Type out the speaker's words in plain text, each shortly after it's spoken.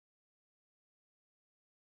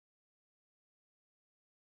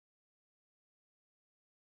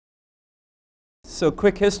So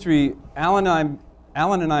quick history, Alan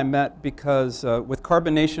and I met because with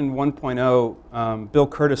Carbon Nation 1.0, Bill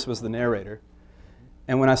Curtis was the narrator.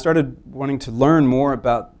 And when I started wanting to learn more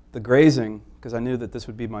about the grazing, because I knew that this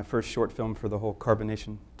would be my first short film for the whole Carbon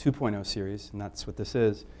Nation 2.0 series, and that's what this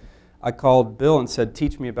is, I called Bill and said,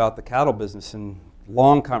 teach me about the cattle business. And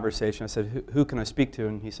long conversation, I said, who can I speak to?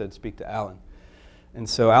 And he said, speak to Alan. And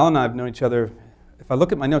so Alan and I have known each other, if I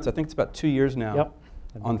look at my notes, I think it's about 2 years now. Yep.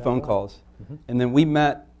 On phone calls. And then we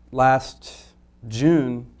met last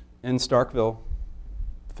June in Starkville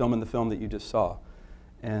filming the film that you just saw.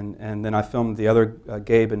 And then I filmed the other,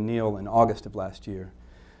 Gabe and Neil, in August of last year.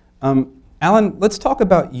 Alan, let's talk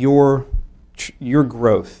about your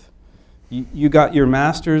growth. You got your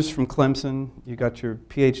master's from Clemson, you got your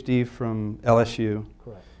PhD from LSU.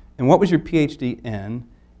 Correct. And what was your PhD in?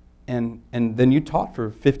 And then you taught for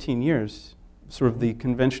 15 years, sort of the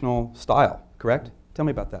conventional style, correct? Tell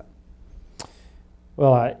me about that.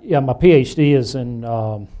 Well, yeah, my PhD is in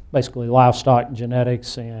basically livestock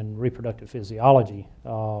genetics and reproductive physiology.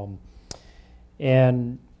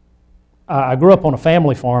 And I grew up on a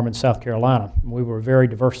family farm in South Carolina. We were a very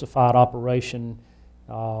diversified operation,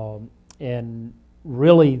 and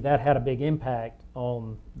really that had a big impact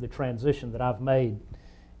on the transition that I've made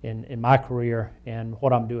in my career and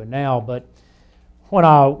what I'm doing now. But when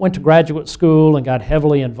I went to graduate school and got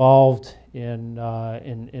heavily involved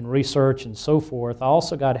in research and so forth, I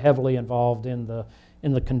also got heavily involved in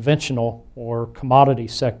the conventional or commodity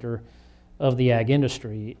sector of the ag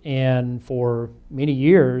industry. And for many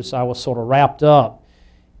years, I was sort of wrapped up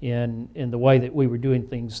in the way that we were doing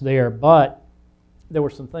things there. But there were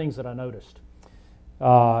some things that I noticed.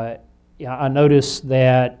 I noticed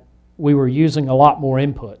that we were using a lot more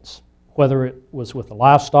inputs, whether it was with the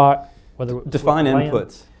livestock, whether it was define with the land.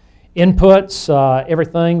 Inputs. Inputs,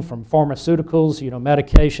 everything from pharmaceuticals,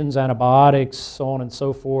 medications, antibiotics, so on and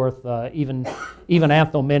so forth, even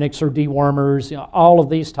anthelmintics or dewormers, all of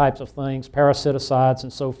these types of things, parasiticides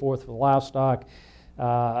and so forth for the livestock.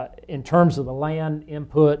 In terms of the land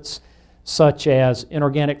inputs, such as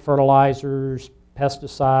inorganic fertilizers,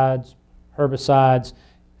 pesticides, herbicides,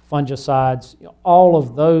 fungicides, all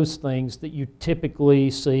of those things that you typically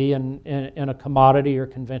see in a commodity or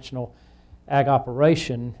conventional ag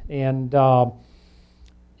operation. And the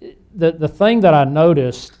thing that I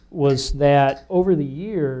noticed was that over the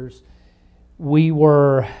years we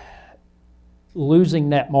were losing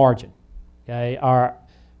net margin. Okay?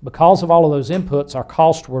 Because of all of those inputs, our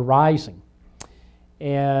costs were rising.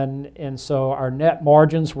 And so our net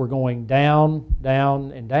margins were going down,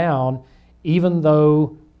 down, and down, even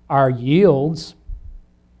though our yields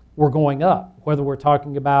were going up, whether we're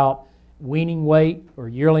talking about weaning weight or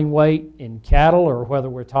yearling weight in cattle, or whether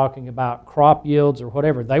we're talking about crop yields or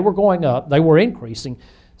whatever. They were going up, they were increasing,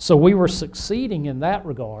 so we were succeeding in that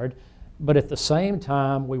regard, but at the same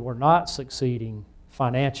time we were not succeeding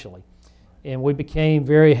financially. And we became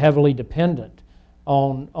very heavily dependent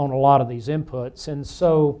on a lot of these inputs. And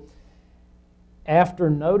so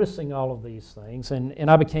after noticing all of these things,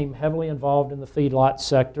 and I became heavily involved in the feedlot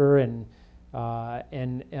sector, and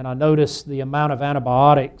I noticed the amount of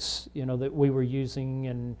antibiotics, that we were using,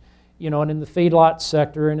 and in the feedlot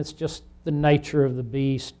sector, and it's just the nature of the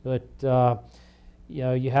beast. But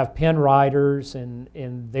you have pen riders,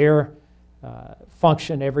 and their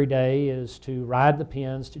function every day is to ride the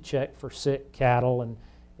pens to check for sick cattle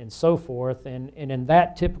and so forth. And in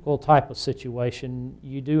that typical type of situation,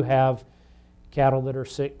 you do have cattle that are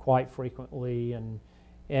sick quite frequently,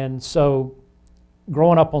 and so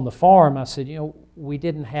growing up on the farm, I said, we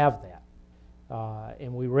didn't have that,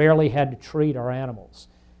 and we rarely had to treat our animals.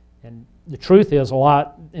 And the truth is,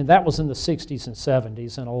 and that was in the 60s and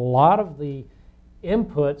 70s, and a lot of the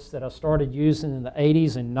inputs that I started using in the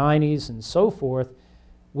 80s and 90s and so forth,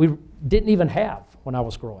 we didn't even have when I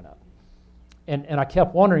was growing up. And I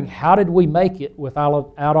kept wondering, how did we make it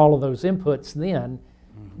without all of those inputs then,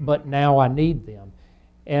 but now I need them?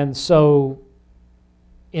 And so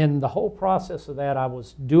in the whole process of that, I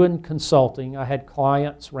was doing consulting. I had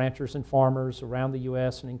clients, ranchers and farmers around the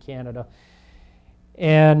U.S. and in Canada.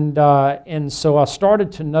 And so I started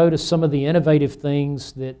to notice some of the innovative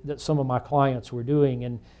things that some of my clients were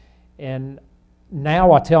doing. And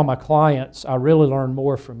now I tell my clients, I really learn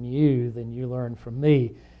more from you than you learn from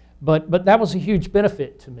me. But that was a huge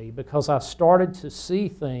benefit to me, because I started to see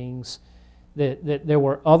things that there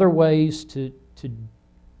were other ways to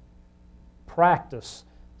practice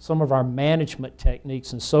some of our management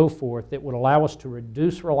techniques and so forth that would allow us to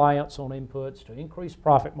reduce reliance on inputs, to increase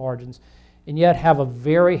profit margins, and yet have a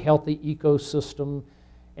very healthy ecosystem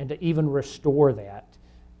and to even restore that.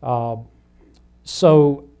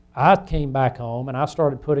 So I came back home and I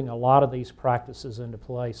started putting a lot of these practices into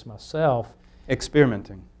place myself.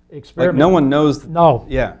 Experimenting. Experimenting. Like no one knows. No.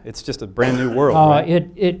 Yeah, it's just a brand new world,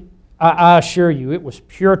 right? I assure you, it was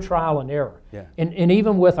pure trial and error. Yeah. And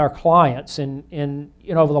even with our clients, and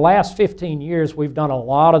over the last 15 years, we've done a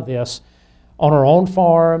lot of this on our own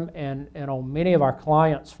farm and on many of our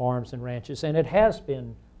clients' farms and ranches, and it has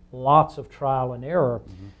been lots of trial and error,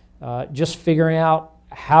 just figuring out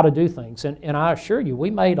how to do things. And I assure you, we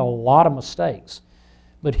made a lot of mistakes.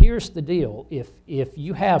 But here's the deal. If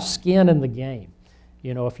you have skin in the game,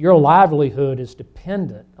 if your livelihood is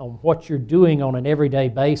dependent on what you're doing on an everyday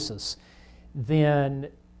basis, then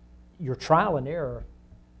your trial and error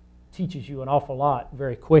teaches you an awful lot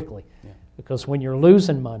very quickly. Yeah. Because when you're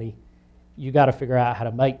losing money, you got to figure out how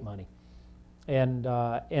to make money. And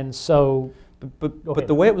so... But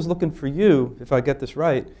the way it was looking for you, if I get this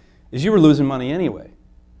right, is you were losing money anyway.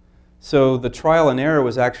 So the trial and error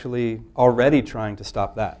was actually already trying to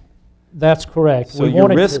stop that. That's correct. So your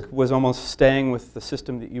risk was almost staying with the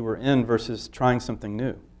system that you were in versus trying something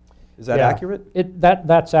new. Is that accurate?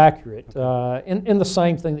 That's accurate. In the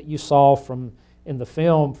same thing that you saw in the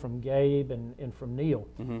film from Gabe and from Neil.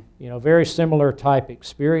 Very similar type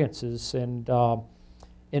experiences. And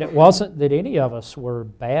it wasn't that any of us were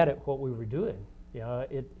bad at what we were doing.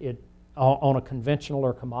 On a conventional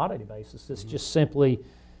or commodity basis. It's just simply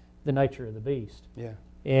the nature of the beast. Yeah.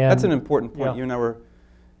 And that's an important point. You and I were...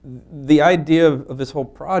 The idea of this whole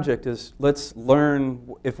project is let's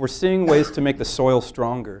learn, if we're seeing ways to make the soil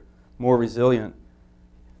stronger, more resilient,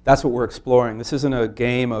 that's what we're exploring. This isn't a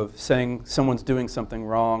game of saying someone's doing something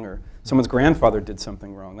wrong or someone's grandfather did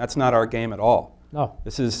something wrong. That's not our game at all. No.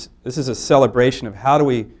 This is a celebration of how do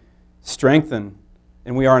we strengthen,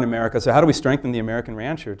 and we are in America, so how do we strengthen the American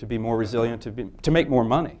rancher to be more resilient, to make more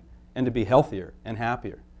money, and to be healthier and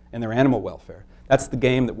happier, and their animal welfare. That's the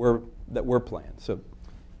game that we're playing. So.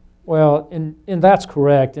 Well, and that's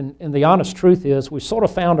correct. And the honest truth is we sort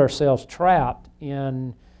of found ourselves trapped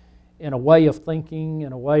in a way of thinking,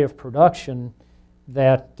 in a way of production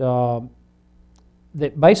that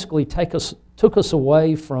basically took us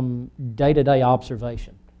away from day-to-day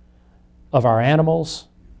observation of our animals,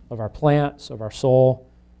 of our plants, of our soil,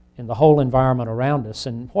 and the whole environment around us.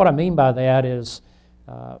 And what I mean by that is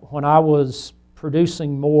when I was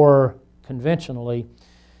producing more conventionally,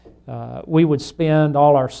 we would spend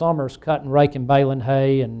all our summers cutting, raking, baling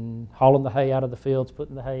hay and hauling the hay out of the fields,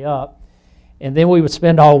 putting the hay up. And then we would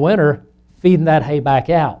spend all winter feeding that hay back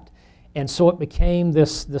out. And so it became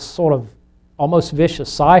this sort of almost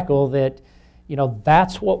vicious cycle that,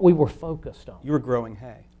 that's what we were focused on. You were growing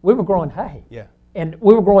hay. We were growing hay. Yeah. And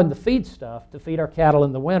we were growing the feed stuff to feed our cattle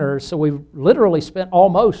in the winter. So we literally spent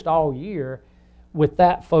almost all year with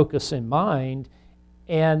that focus in mind.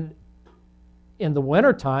 And in the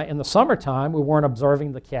wintertime, in the summertime, we weren't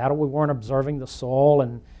observing the cattle, we weren't observing the soil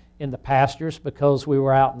and in the pastures because we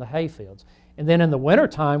were out in the hay fields. And then in the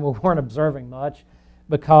wintertime, we weren't observing much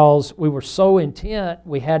because we were so intent,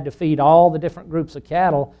 we had to feed all the different groups of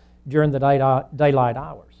cattle during the daylight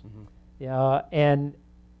hours.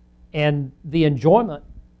 And the enjoyment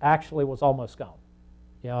actually was almost gone.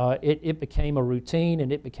 It became a routine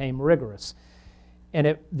and it became rigorous.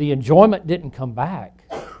 And the enjoyment didn't come back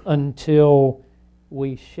until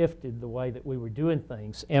we shifted the way that we were doing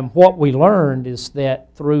things. And what we learned is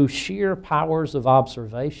that through sheer powers of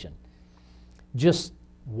observation, just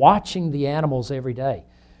watching the animals every day,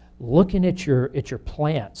 looking at your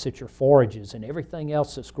plants, at your forages, and everything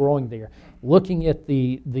else that's growing there, looking at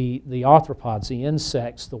the arthropods, the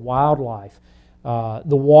insects, the wildlife,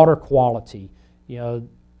 the water quality,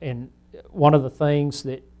 and one of the things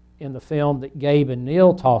that in the film that Gabe and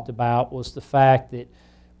Neil talked about was the fact that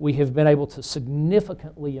we have been able to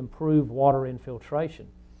significantly improve water infiltration.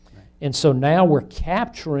 Right. And so now we're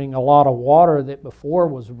capturing a lot of water that before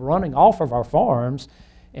was running off of our farms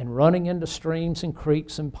and running into streams and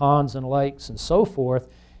creeks and ponds and lakes and so forth.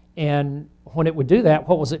 And when it would do that,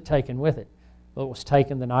 what was it taking with it? Well, it was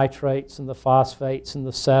taking the nitrates and the phosphates and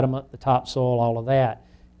the sediment, the topsoil, all of that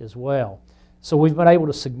as well. So we've been able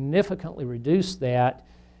to significantly reduce that,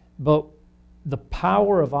 but the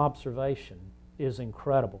power of observation is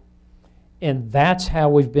incredible. And that's how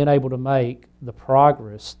we've been able to make the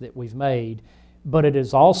progress that we've made, but it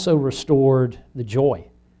has also restored the joy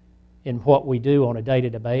in what we do on a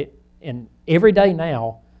day-to-day. And every day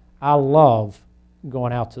now, I love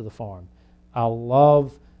going out to the farm. I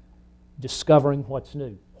love discovering what's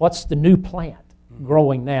new. What's the new plant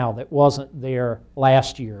growing now that wasn't there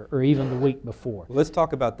last year or even the week before? Well, let's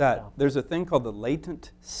talk about that. There's a thing called the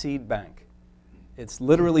latent seed bank. It's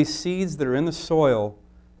literally seeds that are in the soil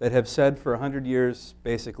that have said for 100 years,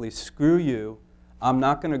 basically, screw you, I'm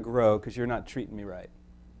not going to grow because you're not treating me right.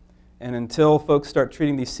 And until folks start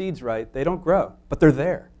treating these seeds right, they don't grow, but they're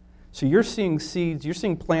there. So you're seeing seeds, you're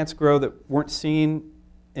seeing plants grow that weren't seen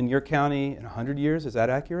in your county in 100 years. Is that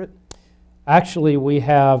accurate? Actually, we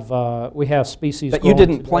have species that you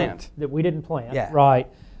didn't plant. That we didn't plant, yeah. Right.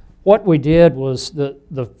 What we did was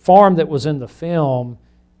the farm that was in the film,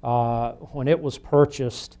 when it was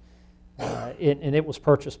purchased, and it was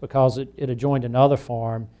purchased because it adjoined another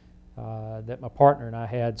farm that my partner and I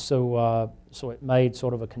had, so it made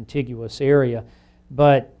sort of a contiguous area.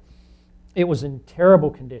 But it was in terrible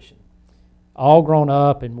condition, all grown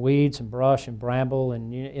up in weeds and brush and bramble,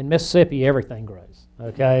 and in Mississippi everything grows,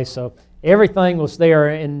 okay? So everything was there,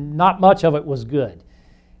 and not much of it was good.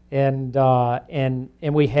 And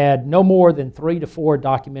we had no more than 3 to 4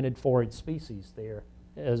 documented forage species there,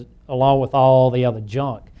 along with all the other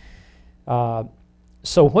junk.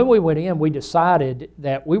 So when we went in, we decided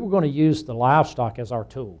that we were going to use the livestock as our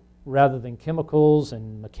tool, rather than chemicals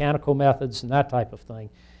and mechanical methods and that type of thing.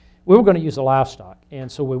 We were going to use the livestock.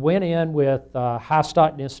 And so we went in with high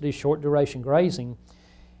stock density, short duration grazing,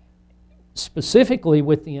 specifically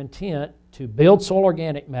with the intent to build soil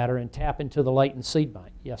organic matter and tap into the latent seed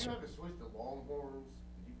bank. Yes, sir. You had to switch to Longhorns.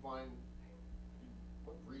 Did you find,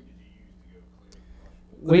 what breed did you use to go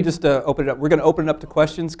clean? Let me just open it up. We're going to open it up to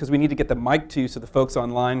questions because we need to get the mic to you so the folks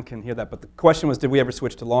online can hear that. But the question was, did we ever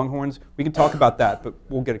switch to Longhorns? We can talk about that, but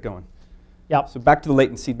we'll get it going. Yep. So back to the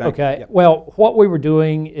latent seed bank. Okay. Yep. Well, what we were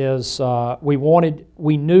doing is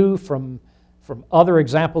we knew from other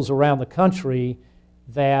examples around the country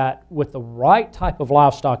that with the right type of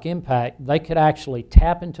livestock impact, they could actually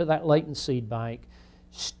tap into that latent seed bank,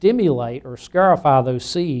 stimulate or scarify those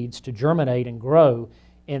seeds to germinate and grow,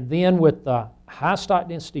 and then with the high stock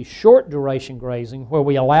density, short duration grazing, where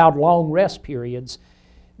we allowed long rest periods,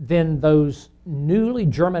 then those newly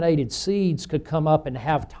germinated seeds could come up and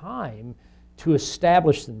have time to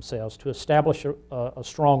establish themselves, to establish a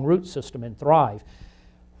strong root system and thrive.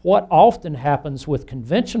 What often happens with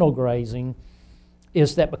conventional grazing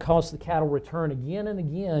is that because the cattle return again and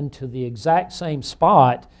again to the exact same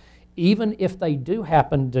spot, even if they do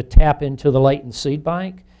happen to tap into the latent seed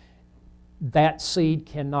bank, that seed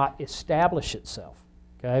cannot establish itself,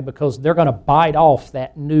 okay? Because they're going to bite off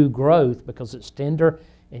that new growth because it's tender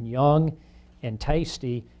and young and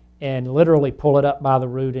tasty, and literally pull it up by the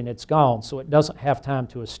root and it's gone, so it doesn't have time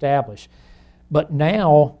to establish. But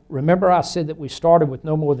now, remember I said that we started with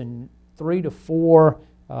no more than 3 to 4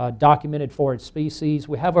 documented forage species.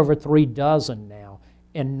 We have over 3 dozen now,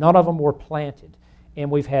 and none of them were planted. And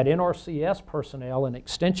we've had NRCS personnel and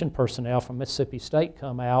extension personnel from Mississippi State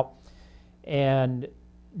come out and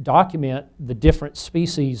document the different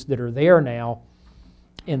species that are there now.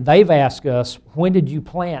 And they've asked us, when did you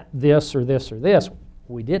plant this or this or this?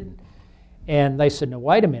 We didn't. And they said, no,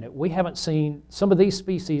 wait a minute, we haven't seen, some of these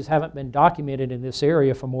species haven't been documented in this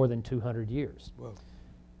area for more than 200 years. Whoa.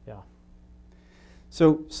 Yeah.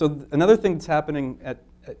 So another thing that's happening at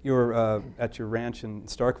your ranch in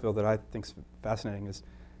Starkville that I think is fascinating is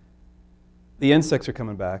the insects are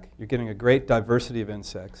coming back. You're getting a great diversity of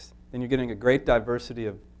insects. Then you're getting a great diversity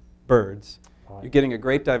of birds. Right. You're getting a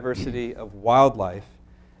great diversity of wildlife.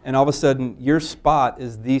 And all of a sudden, your spot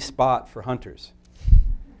is the spot for hunters.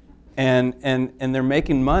 And they're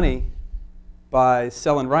making money by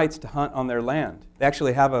selling rights to hunt on their land. They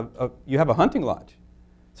actually have you have a hunting lodge.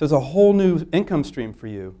 So it's a whole new income stream for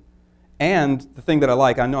you. And the thing that I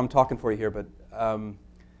like, I know I'm talking for you here, but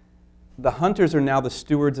the hunters are now the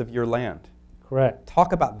stewards of your land. Correct.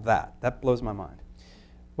 Talk about that. That blows my mind.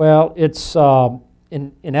 Well, it's,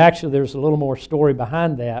 and actually there's a little more story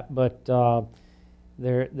behind that, but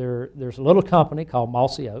there's a little company called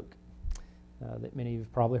Mossy Oak that many of you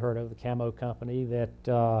have probably heard of, the camo company,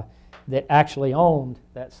 that actually owned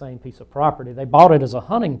that same piece of property. They bought it as a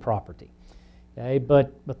hunting property, okay?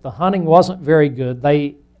 But the hunting wasn't very good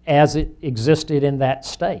as it existed in that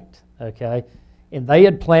state, okay? And they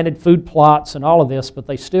had planted food plots and all of this, but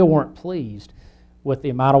they still weren't pleased with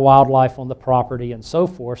the amount of wildlife on the property and so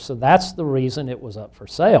forth, so that's the reason it was up for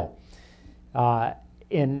sale.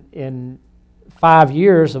 In 5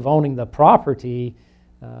 years of owning the property,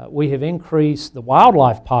 we have increased the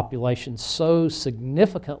wildlife population so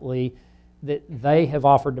significantly that they have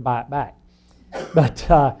offered to buy it back.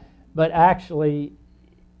 But actually,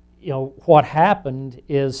 you know, what happened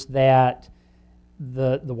is that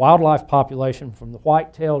the wildlife population, from the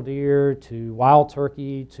white-tailed deer to wild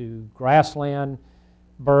turkey to grassland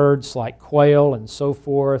birds like quail and so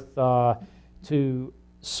forth, to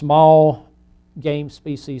small game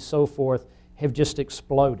species, so forth, have just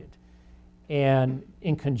exploded. And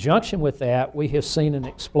in conjunction with that, we have seen an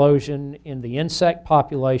explosion in the insect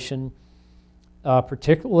population,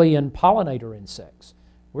 particularly in pollinator insects.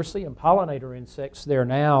 We're seeing pollinator insects there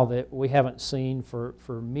now that we haven't seen for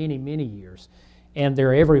many, many years. And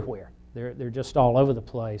they're everywhere. They're just all over the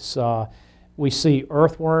place. We see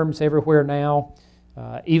earthworms everywhere now.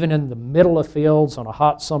 Even in the middle of fields on a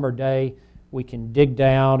hot summer day, we can dig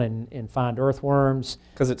down and find earthworms.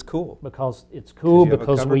 Because it's cool. Because it's cool,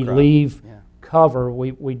 because we leave Yeah. cover.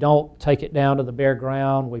 We don't take it down to the bare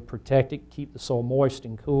ground. We protect it, keep the soil moist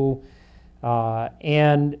and cool.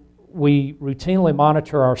 And we routinely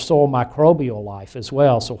monitor our soil microbial life as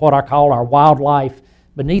well, so what I call our wildlife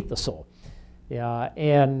beneath the soil.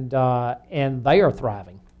 And they are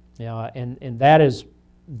thriving. And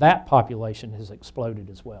that population has exploded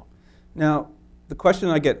as well. Now, the question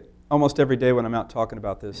I get almost every day when I'm out talking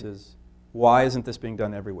about this is, why isn't this being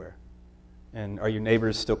done everywhere? And are your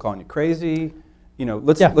neighbors still calling you crazy? You know,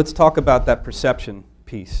 let's talk about that perception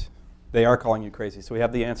piece. They are calling you crazy, so we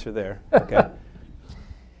have the answer there. Okay.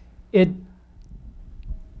 In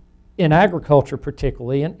agriculture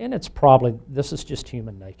particularly, and it's probably, this is just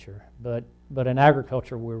human nature, but in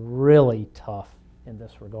agriculture we're really tough in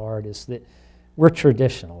this regard, is that we're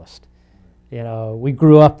traditionalist. You know, we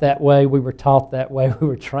grew up that way, we were taught that way, we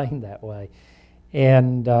were trained that way,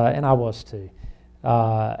 and I was too.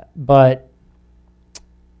 But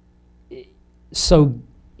so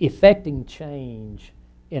effecting change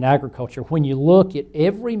in agriculture, when you look at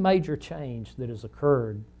every major change that has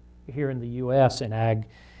occurred here in the U.S. in ag,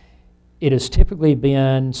 it has typically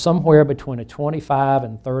been somewhere between a 25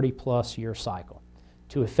 and 30 plus year cycle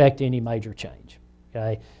to effect any major change.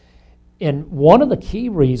 Okay? And one of the key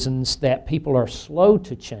reasons that people are slow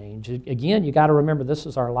to change, again, you got to remember this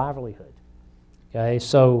is our livelihood. Okay,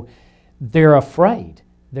 so they're afraid.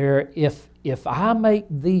 If I make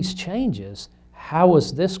these changes, how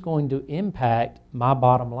is this going to impact my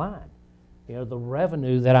bottom line? You know, the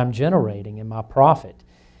revenue that I'm generating and my profit.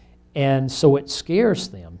 And so it scares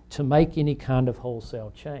them to make any kind of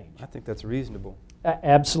wholesale change. I think that's reasonable.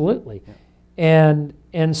 Absolutely. Yeah.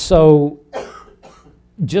 And so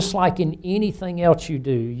just like in anything else you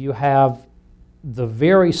do, you have the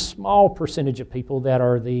very small percentage of people that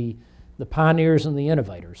are the pioneers and the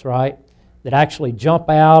innovators, right? That actually jump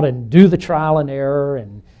out and do the trial and error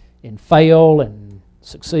and fail and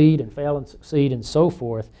succeed and fail and succeed and so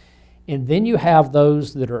forth. And then you have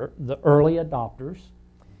those that are the early adopters.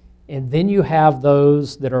 And then you have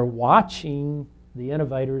those that are watching the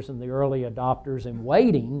innovators and the early adopters and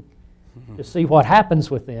waiting to see what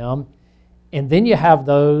happens with them. And then you have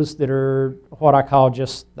those that are what I call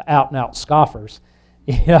just the out-and-out scoffers.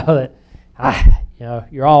 That,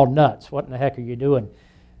 you're all nuts. What in the heck are you doing?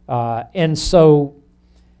 And so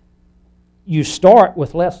you start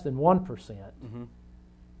with less than 1%,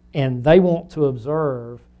 and they want to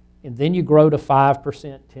observe, and then you grow to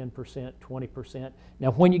 5%, 10%, 20%.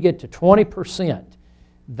 Now, when you get to 20%,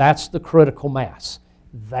 that's the critical mass.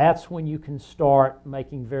 That's when you can start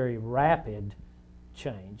making very rapid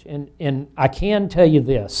change. And I can tell you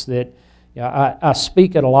this, that I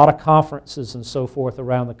speak at a lot of conferences and so forth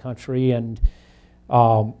around the country, and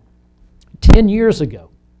 10 years ago,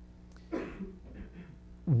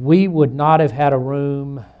 we would not have had a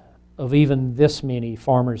room of even this many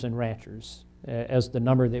farmers and ranchers as the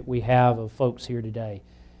number that we have of folks here today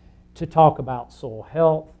to talk about soil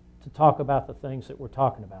health, to talk about the things that we're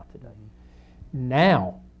talking about today.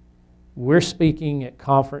 Now, we're speaking at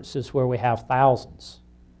conferences where we have thousands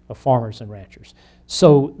of farmers and ranchers.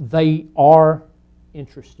 So they are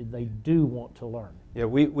interested. They do want to learn. Yeah,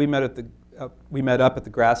 we met up at the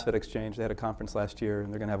Grass-Fed Exchange. They had a conference last year,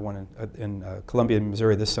 and they're going to have one in Columbia,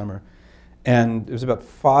 Missouri this summer. And there was about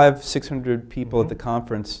 500-600 people at the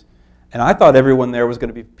conference. And I thought everyone there was going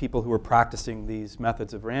to be people who were practicing these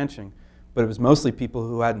methods of ranching, but it was mostly people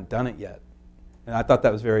who hadn't done it yet. And I thought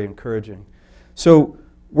that was very encouraging. So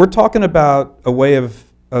we're talking about a way of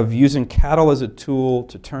using cattle as a tool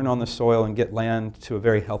to turn on the soil and get land to a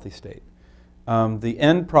very healthy state. The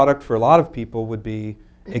end product for a lot of people would be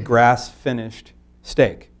a grass-finished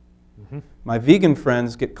steak. My vegan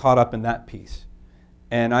friends get caught up in that piece.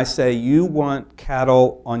 And I say, you want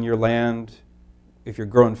cattle on your land if you're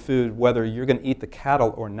growing food, whether you're going to eat the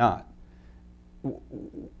cattle or not.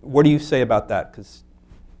 What do you say about that? Because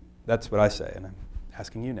that's what I say, and I'm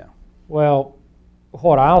asking you now. Well,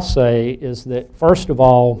 what I'll say is that, first of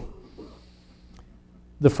all,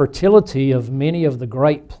 the fertility of many of the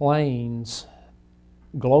Great Plains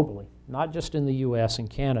globally, not just in the U.S. and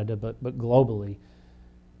Canada, but globally,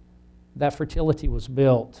 that fertility was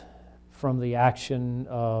built from the action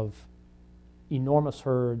of enormous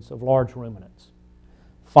herds of large ruminants,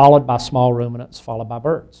 followed by small ruminants, followed by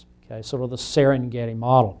birds. Okay, sort of the Serengeti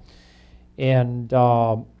model. And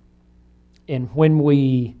when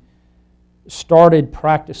we started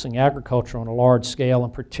practicing agriculture on a large scale,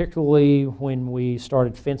 and particularly when we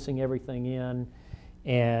started fencing everything in,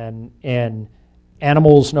 and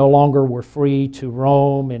animals no longer were free to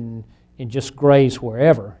roam and just graze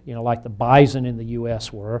wherever, like the bison in the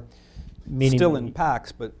U.S. were. Still in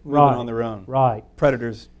packs, but moving right, on their own. Right.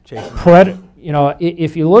 Predators chasing them.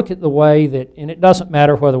 If you look at the way that, and it doesn't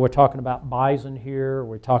matter whether we're talking about bison here, or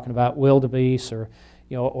we're talking about wildebeest, or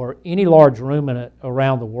any large ruminant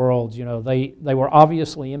around the world, they were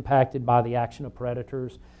obviously impacted by the action of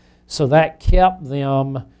predators. So that kept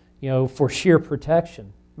them, for sheer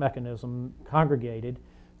protection mechanism, congregated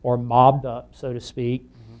or mobbed up, so to speak.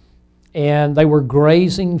 Mm-hmm. And they were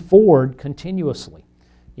grazing forward continuously,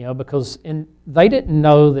 because they didn't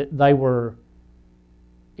know that they were,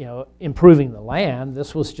 improving the land.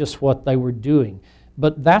 This was just what they were doing.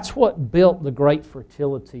 But that's what built the great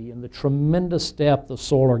fertility and the tremendous depth of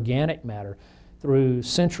soil organic matter through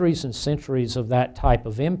centuries and centuries of that type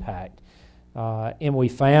of impact. And we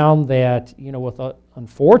found that,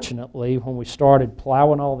 unfortunately, when we started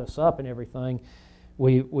plowing all this up and everything,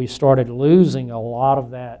 we started losing a lot of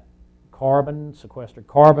that carbon, sequestered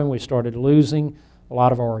carbon. We started losing a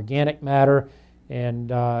lot of our organic matter. And,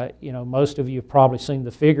 most of you have probably seen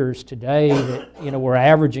the figures today that, we're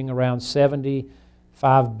averaging around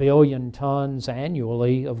 75 billion tons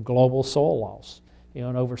annually of global soil loss,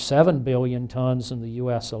 and over 7 billion tons in the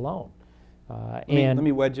U.S. alone. Let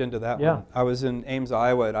me wedge into that one. I was in Ames,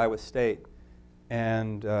 Iowa at Iowa State,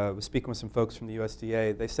 and was speaking with some folks from the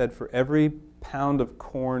USDA. They said for every pound of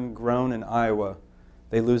corn grown in Iowa,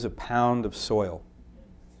 they lose a pound of soil.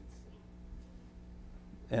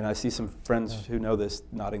 And I see some friends who know this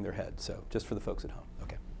nodding their head, so just for the folks at home.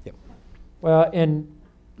 Okay. Yep. Well, and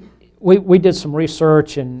we did some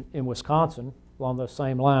research in Wisconsin along those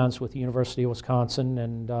same lines with the University of Wisconsin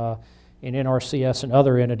and NRCS and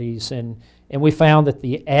other entities, and we found that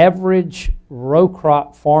the average row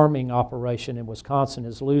crop farming operation in Wisconsin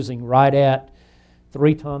is losing right at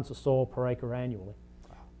 3 tons of soil per acre annually.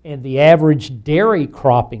 And the average dairy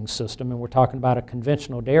cropping system, and we're talking about a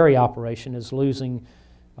conventional dairy operation, is losing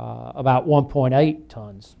about 1.8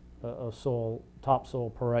 tons of soil, topsoil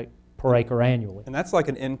per acre annually. And that's like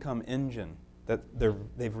an income engine that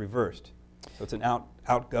they've reversed. So it's an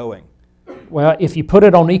outgoing. Well, if you put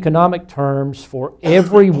it on economic terms, for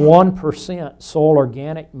every 1% soil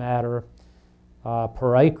organic matter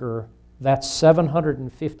per acre, that's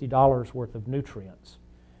 $750 worth of nutrients.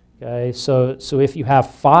 Okay, so if you have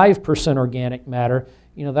 5% organic matter,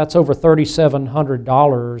 that's over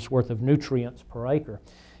 $3,700 worth of nutrients per acre.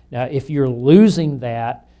 Now, if you're losing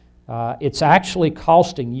that, it's actually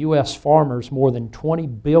costing U.S. farmers more than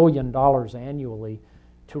 $20 billion annually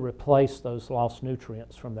to replace those lost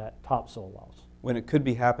nutrients from that topsoil loss. When it could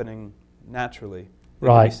be happening naturally, they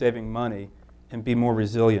right. could be saving money and be more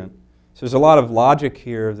resilient. So there's a lot of logic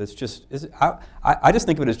here that's just, I just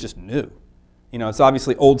think of it as just new. It's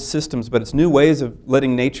obviously old systems, but it's new ways of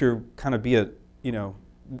letting nature kind of be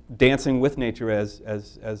dancing with nature, as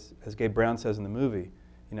Gabe Brown says in the movie.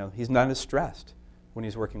 He's not as stressed when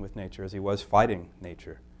he's working with nature as he was fighting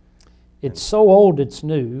nature. It's so old, it's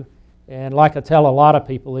new. And like I tell a lot of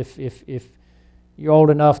people, if you're old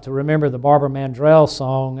enough to remember the Barbara Mandrell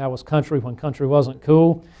song, "I was country when country wasn't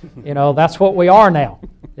cool," that's what we are now.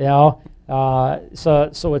 So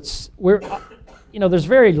there's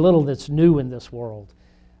very little that's new in this world.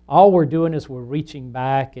 All we're doing is we're reaching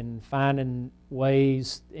back and finding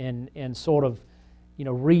ways and sort of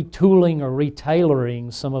retooling or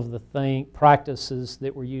retailoring some of the practices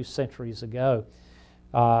that were used centuries ago.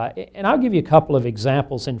 And I'll give you a couple of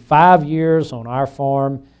examples. In 5 years on our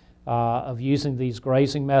farm of using these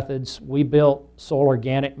grazing methods, we built soil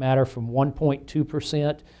organic matter from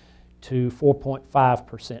 1.2% to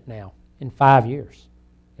 4.5% now in 5 years.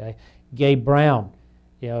 Okay? Gabe Brown,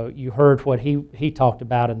 you heard what he talked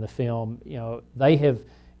about in the film. They have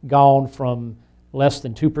gone from less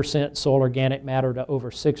than 2% soil organic matter to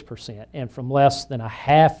over 6%, and from less than a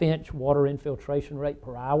 ½ inch water infiltration rate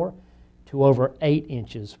per hour to over 8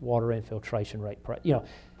 inches water infiltration rate per hour.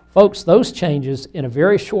 Folks, those changes in a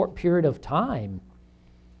very short period of time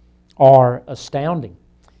are astounding.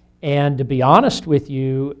 And to be honest with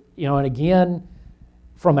you, and again,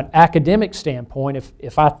 from an academic standpoint,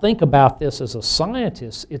 if I think about this as a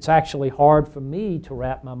scientist, it's actually hard for me to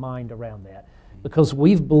wrap my mind around that, because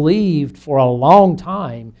we've believed for a long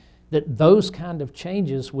time that those kind of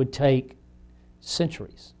changes would take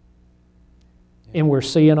centuries. And we're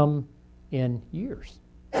seeing them in years,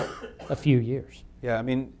 a few years. Yeah, I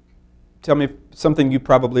mean, tell me something you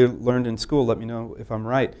probably learned in school. Let me know if I'm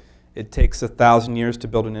right. It takes 1,000 years to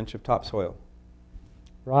build an inch of topsoil.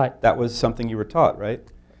 Right. That was something you were taught, right?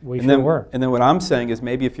 We and sure then, were. And then what I'm saying is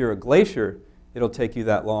maybe if you're a glacier, it'll take you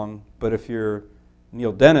that long. But if you're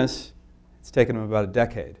Neil Dennis, it's taken him about a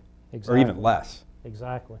decade, Exactly. or even less.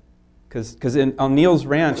 Exactly. Because on Neil's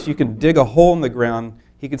ranch, you can dig a hole in the ground.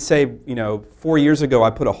 He could say, 4 years ago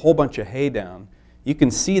I put a whole bunch of hay down. You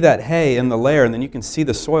can see that hay in the layer, and then you can see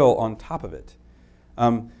the soil on top of it.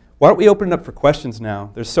 Why don't we open it up for questions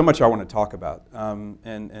now? There's so much I want to talk about.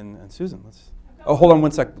 And Susan, hold on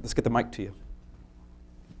one sec. Let's get the mic to you.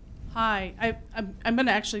 Hi, I'm going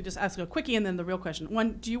to actually just ask a quickie and then the real question.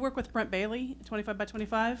 One, do you work with Brent Bailey, 25 by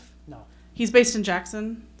 25? No. He's based in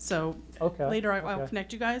Jackson, so Okay. later I'll Okay.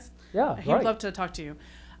 connect you guys. Yeah, He'd great. love to talk to you.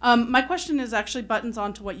 My question is actually buttons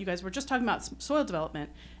onto what you guys were just talking about, soil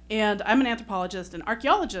development. And I'm an anthropologist, and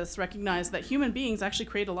archaeologists recognize that human beings actually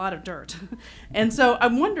create a lot of dirt. And so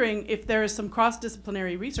I'm wondering if there is some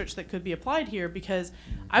cross-disciplinary research that could be applied here, because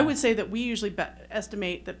I would say that we usually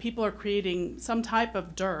estimate that people are creating some type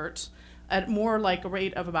of dirt at more like a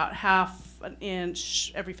rate of about half an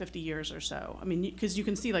inch every 50 years or so. I mean, because you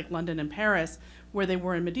can see like London and Paris, where they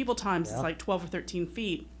were in medieval times, Yeah. it's like 12 or 13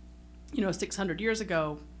 feet. 600 years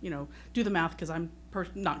ago, do the math because I'm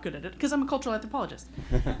not good at it because I'm a cultural anthropologist.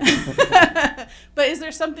 But is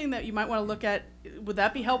there something that you might want to look at? Would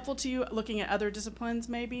that be helpful to you, looking at other disciplines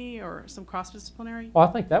maybe, or some cross-disciplinary? Well,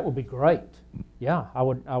 I think that would be great. Yeah, I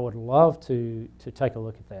would love to take a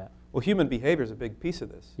look at that. Well, human behavior is a big piece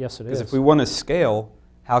of this. Yes, it is. Because if we want to scale,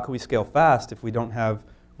 how can we scale fast if we don't have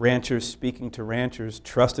ranchers speaking to ranchers,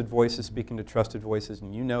 trusted voices speaking to trusted voices,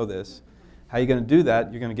 and you know this. How are you going to do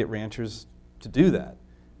that? You're going to get ranchers to do that.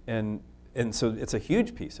 And so it's a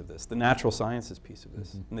huge piece of this. The natural sciences piece of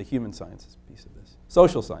this, and the human sciences piece of this.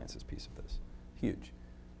 Social sciences piece of this. Huge.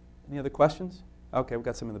 Any other questions? Okay, we've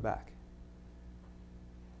got some in the back.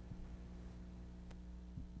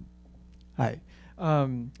 Hi.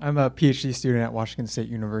 I'm a PhD student at Washington State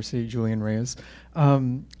University, Julian Reyes.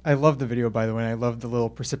 I love the video, by the way. I love the little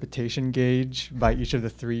precipitation gauge by each of the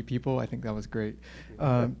three people. I think that was great.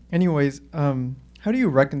 Anyways, how do you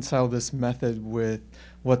reconcile this method with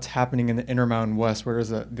what's happening in the Intermountain West, where there's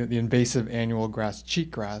the invasive annual grass,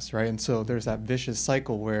 cheatgrass, right? And so there's that vicious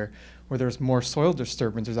cycle where there's more soil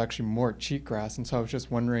disturbance, there's actually more cheatgrass. And so I was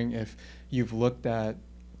just wondering if you've looked at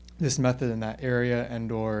this method in that area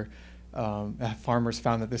and or have farmers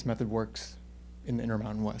found that this method works in the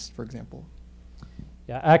Intermountain West, for example?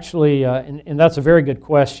 Yeah, actually, and that's a very good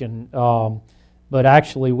question. But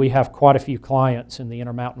actually, we have quite a few clients in the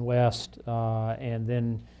Intermountain West, and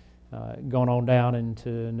then going on down into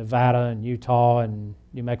Nevada and Utah and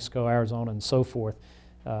New Mexico, Arizona, and so forth.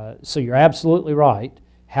 So you're absolutely right.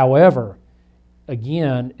 However,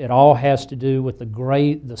 again, it all has to do with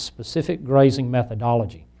the specific grazing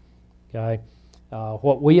methodology. Okay.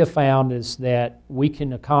 What we have found is that we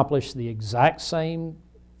can accomplish the exact same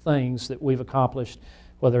things that we've accomplished,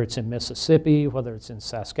 whether it's in Mississippi, whether it's in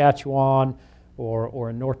Saskatchewan, or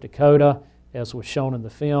in North Dakota, as was shown in the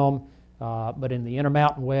film, but in the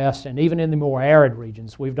Intermountain West and even in the more arid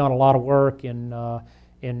regions. We've done a lot of work in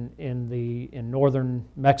northern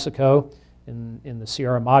Mexico, in the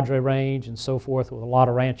Sierra Madre range and so forth, with a lot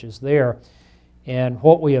of ranches there. And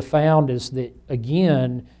what we have found is that,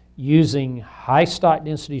 again, using high stock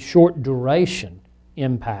density, short duration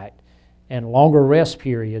impact, and longer rest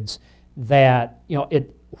periods, that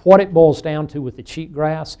what it boils down to with the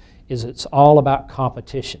cheatgrass is it's all about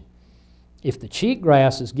competition. If the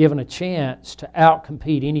cheatgrass is given a chance to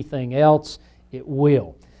outcompete anything else, it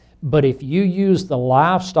will. But if you use the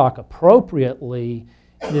livestock appropriately,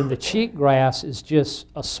 then the cheatgrass is just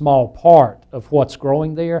a small part of what's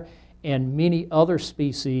growing there, and many other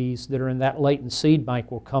species that are in that latent seed bank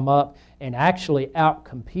will come up and actually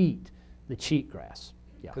outcompete the cheatgrass.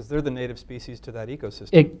 Because they're the native species to that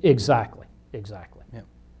ecosystem. Exactly. Yeah.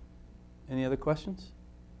 Any other questions?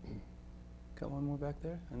 Got one more back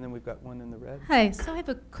there, and then we've got one in the red. Hi, so I have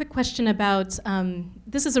a quick question about,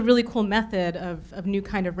 this is a really cool method of new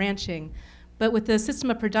kind of ranching, but with the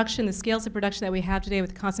system of production, the scales of production that we have today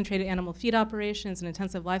with concentrated animal feed operations and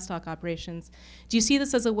intensive livestock operations, do you see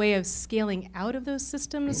this as a way of scaling out of those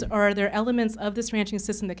systems, or are there elements of this ranching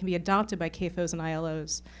system that can be adopted by CAFOs and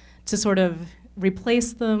ILOs to sort of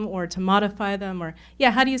replace them or to modify them? Or,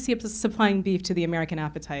 how do you see it supplying beef to the American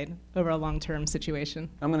appetite over a long-term situation?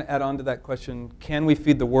 I'm going to add on to that question. Can we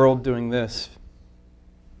feed the world doing this?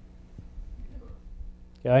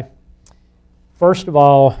 Okay. First of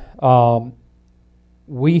all,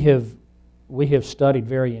 we have we have studied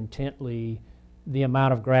very intently the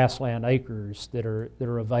amount of grassland acres that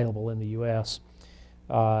are available in the U.S.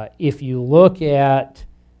 If you look at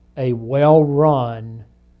a well-run,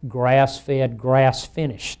 grass-fed,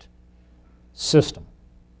 grass-finished system,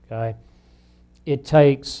 okay, it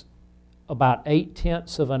takes about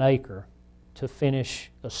 8/10 of an acre to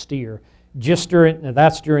finish a steer. That's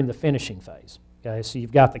during the finishing phase. Okay, so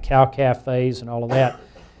you've got the cow-calf phase and all of that.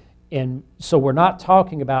 And so we're not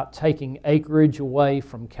talking about taking acreage away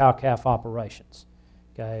from cow-calf operations.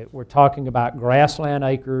 Okay, we're talking about grassland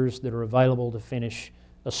acres that are available to finish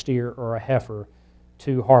a steer or a heifer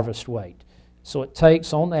to harvest weight. So it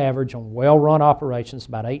takes, on average, on well-run operations,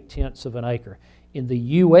 about 8/10 of an acre. In the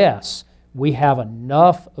U.S., we have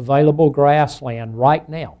enough available grassland right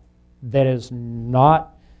now that is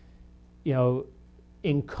not,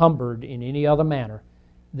 encumbered in any other manner,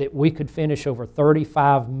 that we could finish over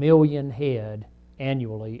 35 million head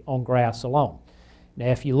annually on grass alone. Now,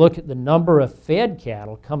 if you look at the number of fed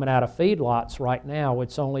cattle coming out of feedlots right now,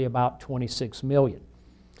 it's only about 26 million.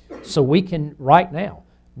 So right now,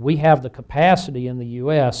 we have the capacity in the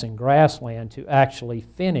U.S. in grassland to actually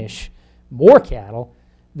finish more cattle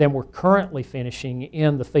than we're currently finishing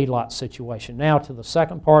in the feedlot situation. Now, to the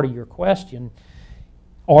second part of your question,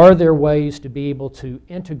 are there ways to be able to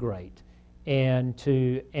integrate and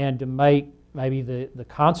to make maybe the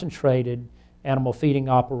concentrated animal feeding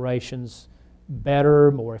operations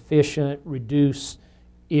better, more efficient, reduce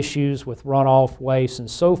issues with runoff, waste, and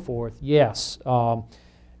so forth? Yes,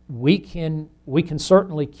 we can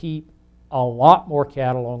certainly keep a lot more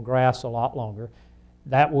cattle on grass a lot longer.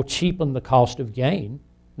 That will cheapen the cost of gain,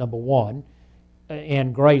 number one,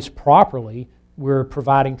 and graze properly. We're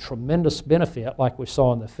providing tremendous benefit, like we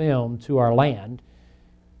saw in the film, to our land,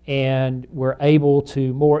 and we're able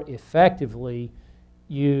to more effectively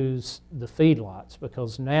use the feedlots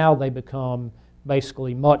because now they become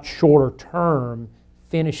basically much shorter term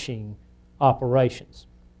finishing operations.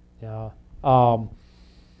 And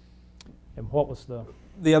what was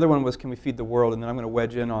the other one was, can we feed the world? And then I'm going to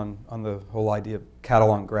wedge in on the whole idea of cattle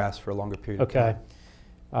on grass for a longer period of time.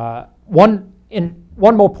 Okay.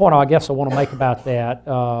 One more point I guess I want to make about that.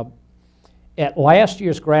 At last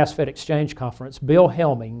year's Grass-Fed Exchange Conference, Bill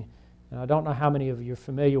Helming, and I don't know how many of you are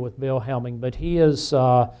familiar with Bill Helming, but he is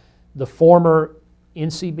the former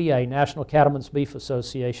NCBA, National Cattlemen's Beef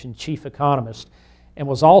Association, chief economist, and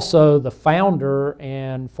was also the founder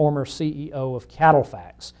and former CEO of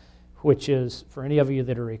CattleFax, which is, for any of you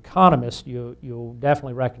that are economists, you'll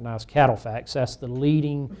definitely recognize CattleFax. That's the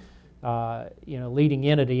leading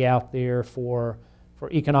entity out there for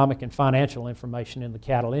economic and financial information in the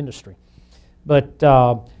cattle industry. But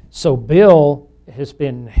so Bill has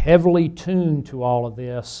been heavily tuned to all of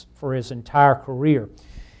this for his entire career.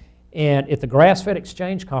 And at the Grass-Fed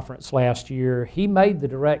Exchange Conference last year, he made the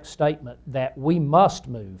direct statement that we must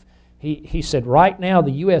move. He said, right now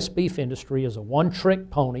the U.S. beef industry is a one-trick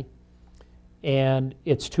pony, and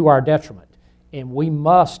it's to our detriment. And we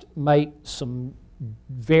must make some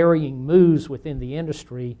varying moves within the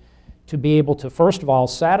industry to be able to, first of all,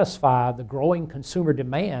 satisfy the growing consumer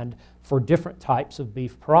demand for different types of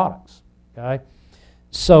beef products. Okay?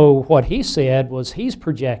 So what he said was he's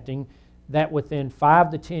projecting that within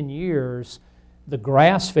 5 to 10 years, the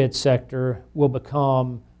grass-fed sector will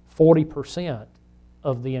become 40%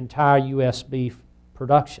 of the entire U.S. beef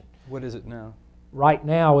production. What is it now? Right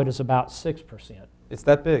now, it is about 6%. It's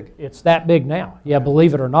that big? It's that big now, yeah,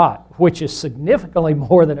 believe it or not, which is significantly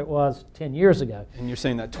more than it was 10 years ago. And you're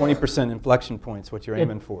saying that 20% inflection point's what you're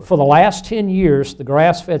aiming for? For the last 10 years, the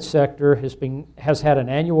grass-fed sector has had an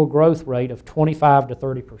annual growth rate of 25 to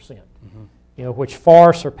 30%, which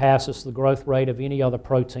far surpasses the growth rate of any other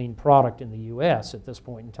protein product in the U.S. at this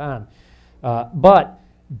point in time. But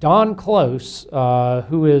Don Close,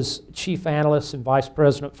 who is chief analyst and vice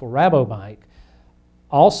president for Rabobank,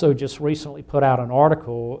 also just recently put out an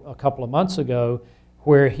article a couple of months ago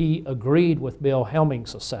where he agreed with Bill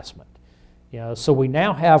Helming's assessment. So we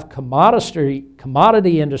now have commodity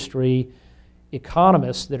industry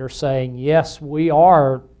economists that are saying, yes, we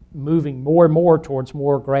are moving more and more towards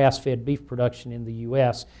more grass-fed beef production in the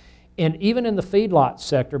U.S. And even in the feedlot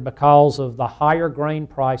sector, because of the higher grain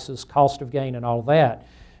prices, cost of gain, and all that,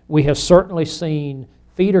 we have certainly seen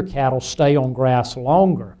feeder cattle stay on grass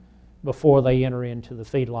longer before they enter into the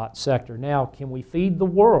feedlot sector. Now, can we feed the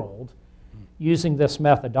world using this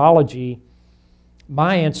methodology?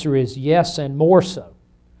 My answer is yes, and more so,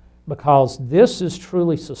 because this is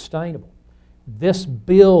truly sustainable. This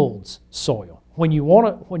builds soil. When you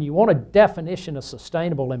want a definition of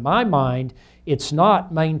sustainable, in my mind, it's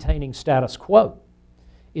not maintaining status quo.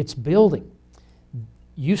 It's building.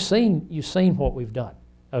 you've seen what we've done,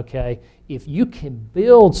 okay? If you can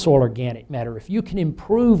build soil organic matter, if you can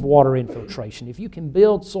improve water infiltration, if you can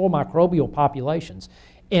build soil microbial populations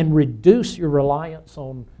and reduce your reliance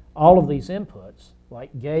on all of these inputs,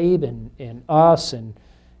 like Gabe and us and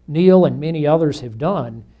Neil and many others have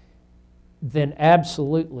done, then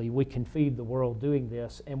absolutely we can feed the world doing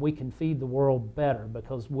this, and we can feed the world better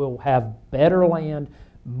because we'll have better land,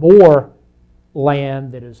 more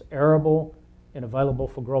land that is arable and available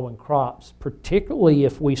for growing crops, particularly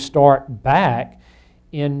if we start back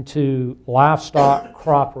into livestock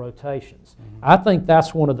crop rotations. I think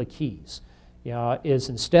that's one of the keys, is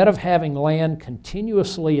instead of having land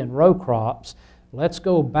continuously in row crops, let's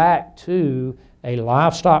go back to a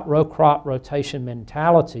livestock row crop rotation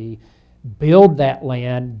mentality, build that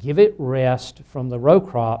land, give it rest from the row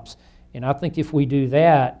crops, and I think if we do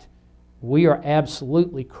that, we are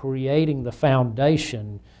absolutely creating the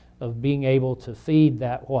foundation of being able to feed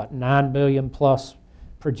that, 9 billion plus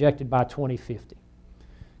projected by 2050.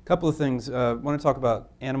 A couple of things. I want to talk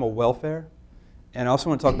about animal welfare, and I also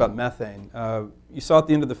want to talk about methane. You saw at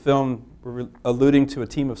the end of the film, we're alluding to a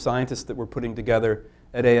team of scientists that we're putting together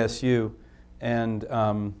at ASU, and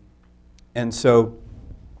so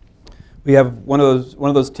we have one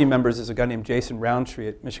of those team members is a guy named Jason Roundtree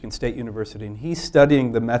at Michigan State University, and he's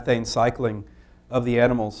studying the methane cycling of the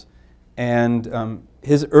animals. And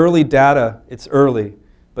his early data, it's early,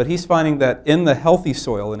 but he's finding that in the healthy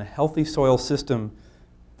soil, in a healthy soil system,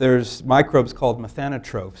 there's microbes called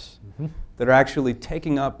methanotrophs that are actually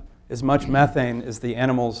taking up as much methane as the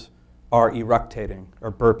animals are eructating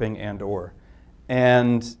or burping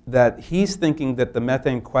and that he's thinking that the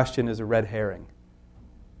methane question is a red herring.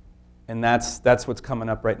 And that's what's coming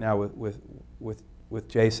up right now with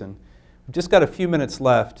Jason. We've just got a few minutes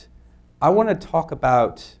left. I want to talk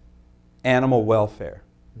about animal welfare.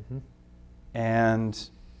 And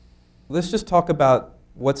let's just talk about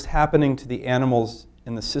what's happening to the animals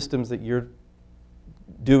in the systems that you're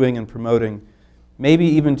doing and promoting, maybe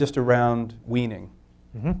even just around weaning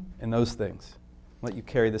and those things. Let you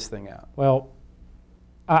carry this thing out. Well,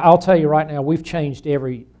 I'll tell you right now, we've changed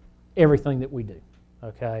everything that we do.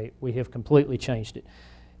 Okay, we have completely changed it.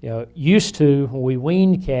 Used to, when we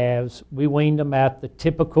weaned calves, we weaned them at the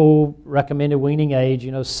typical recommended weaning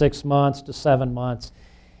age, 6 months to 7 months,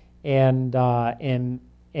 and on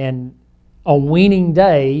weaning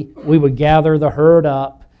day, we would gather the herd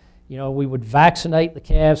up. We would vaccinate the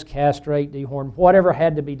calves, castrate, dehorn, whatever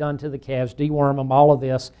had to be done to the calves, deworm them, all of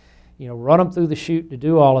this, run them through the chute to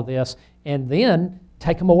do all of this, and then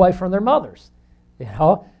take them away from their mothers.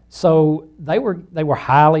 So they were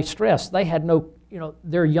highly stressed. They had no,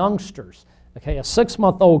 they're youngsters. Okay, a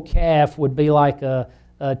 6-month-old calf would be like a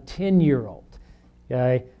 10-year-old,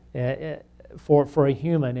 okay, for a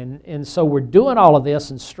human. And so we're doing all of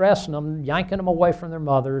this and stressing them, yanking them away from their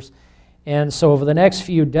mothers. And so over the next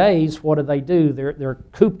few days, what do? They're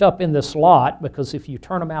cooped up in this lot, because if you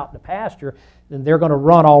turn them out in the pasture, then they're going to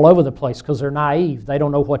run all over the place because they're naive. They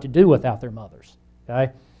don't know what to do without their mothers,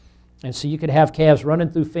 okay? And so you could have calves running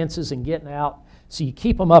through fences and getting out. So you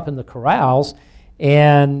keep them up in the corrals,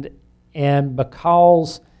 and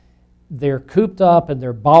because they're cooped up and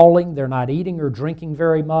they're bawling, they're not eating or drinking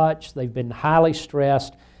very much, they've been highly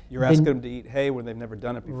stressed. You're asking them to eat hay when they've never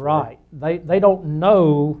done it before. Right. They don't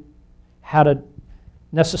know how to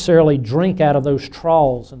necessarily drink out of those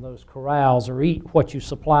troughs and those corrals or eat what you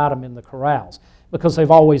supplied them in the corrals, because they've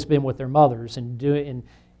always been with their mothers and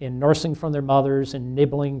nursing from their mothers and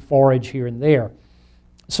nibbling forage here and there.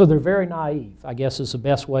 So they're very naive, I guess is the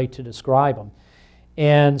best way to describe them.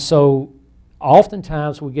 And so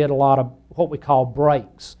oftentimes we get a lot of what we call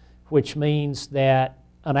breaks, which means that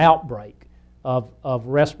an outbreak of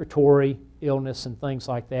respiratory illness and things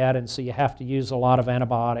like that, and so you have to use a lot of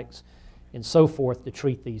antibiotics and so forth to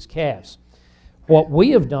treat these calves. What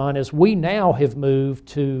we have done is we now have moved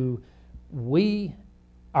to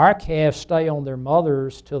our calves stay on their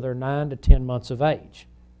mothers till they're 9 to 10 months of age,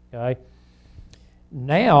 okay?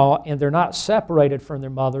 Now, and they're not separated from their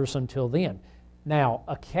mothers until then. Now,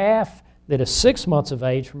 a calf that is 6 months of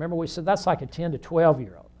age, remember we said that's like a 10 to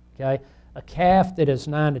 12-year-old, okay? A calf that is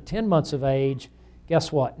 9 to 10 months of age,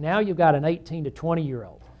 guess what? Now you've got an 18 to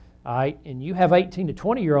 20-year-old, all right? And you have 18 to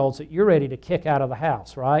 20-year-olds that you're ready to kick out of the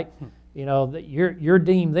house, right? That you're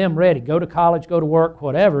deemed them ready. Go to college, go to work,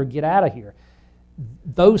 whatever, get out of here.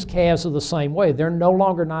 Those calves are the same way. They're no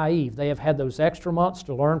longer naive. They have had those extra months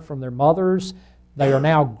to learn from their mothers. They are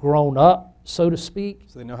now grown up, so to speak.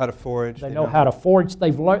 So they know how to forage. They know how to forage.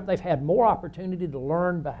 They've had more opportunity to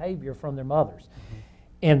learn behavior from their mothers.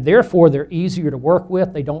 And therefore, they're easier to work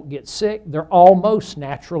with. They don't get sick. They're almost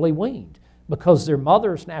naturally weaned because their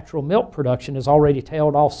mother's natural milk production is already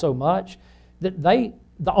tailed off so much that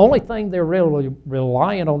the only thing they're really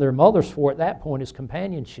reliant on their mothers for at that point is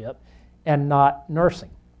companionship and not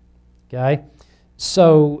nursing. Okay?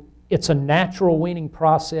 So it's a natural weaning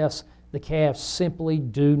process. The calves simply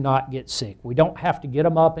do not get sick. We don't have to get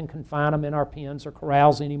them up and confine them in our pens or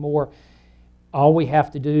corrals anymore. All we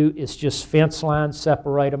have to do is just fence lines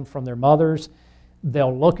separate them from their mothers.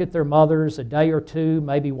 They'll look at their mothers a day or two,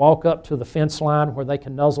 maybe walk up to the fence line where they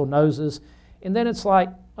can nuzzle noses, and then it's like,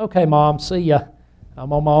 okay, Mom, see ya.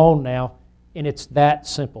 I'm on my own now. And it's that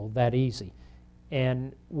simple, that easy.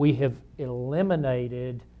 And we have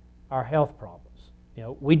eliminated our health problems. You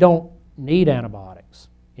know, we don't need antibiotics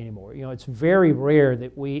anymore. You know, it's very rare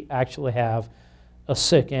that we actually have a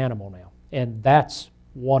sick animal now, and that's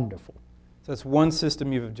wonderful. So that's one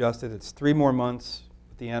system you've adjusted. It's 3 more months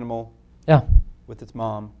with the animal, Yeah, with its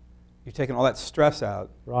mom. You've taken all that stress out,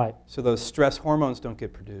 right. so those stress hormones don't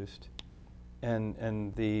get produced, and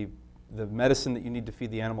the medicine that you need to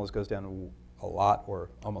feed the animals goes down a lot or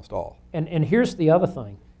almost all. And here's the other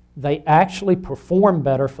thing. They actually perform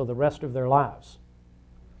better for the rest of their lives.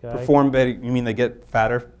 Okay? Perform better, you mean they get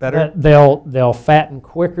fatter better? They'll fatten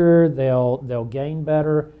quicker, they'll gain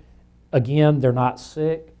better. Again, they're not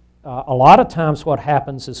sick. A lot of times what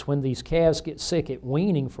happens is when these calves get sick at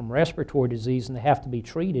weaning from respiratory disease and they have to be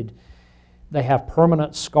treated, they have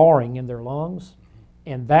permanent scarring in their lungs,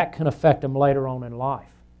 and that can affect them later on in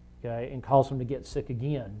life, okay, and cause them to get sick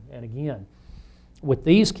again and again. With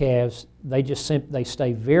these calves, they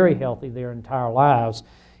stay very healthy their entire lives,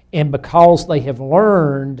 and because they have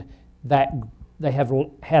learned that, they have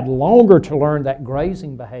had longer to learn that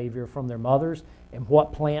grazing behavior from their mothers and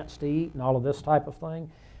what plants to eat and all of this type of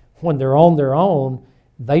thing, when they're on their own,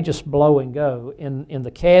 they just blow and go. In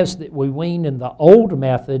the calves that we weaned in the old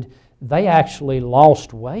method, they actually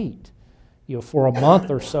lost weight, you know, for a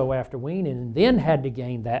month or so after weaning, and then had to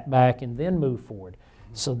gain that back and then move forward.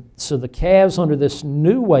 So the calves under this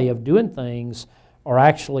new way of doing things are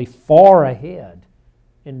actually far ahead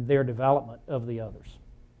in their development of the others.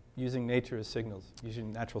 Using nature as signals,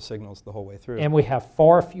 using natural signals the whole way through. And we have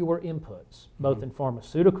far fewer inputs, both in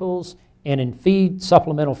pharmaceuticals and in feed,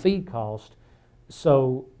 supplemental feed cost,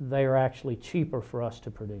 so they are actually cheaper for us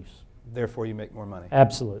to produce. Therefore you make more money.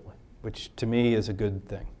 Absolutely. Which to me is a good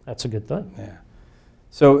thing. That's a good thing. Yeah.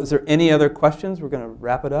 So is there any other questions? We're going to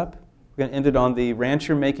wrap it up. We're going to end it on the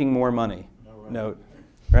rancher making more money note.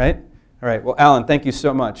 Right? All right. Well, Alan, thank you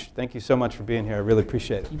so much. Thank you so much for being here. I really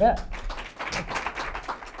appreciate it. You bet.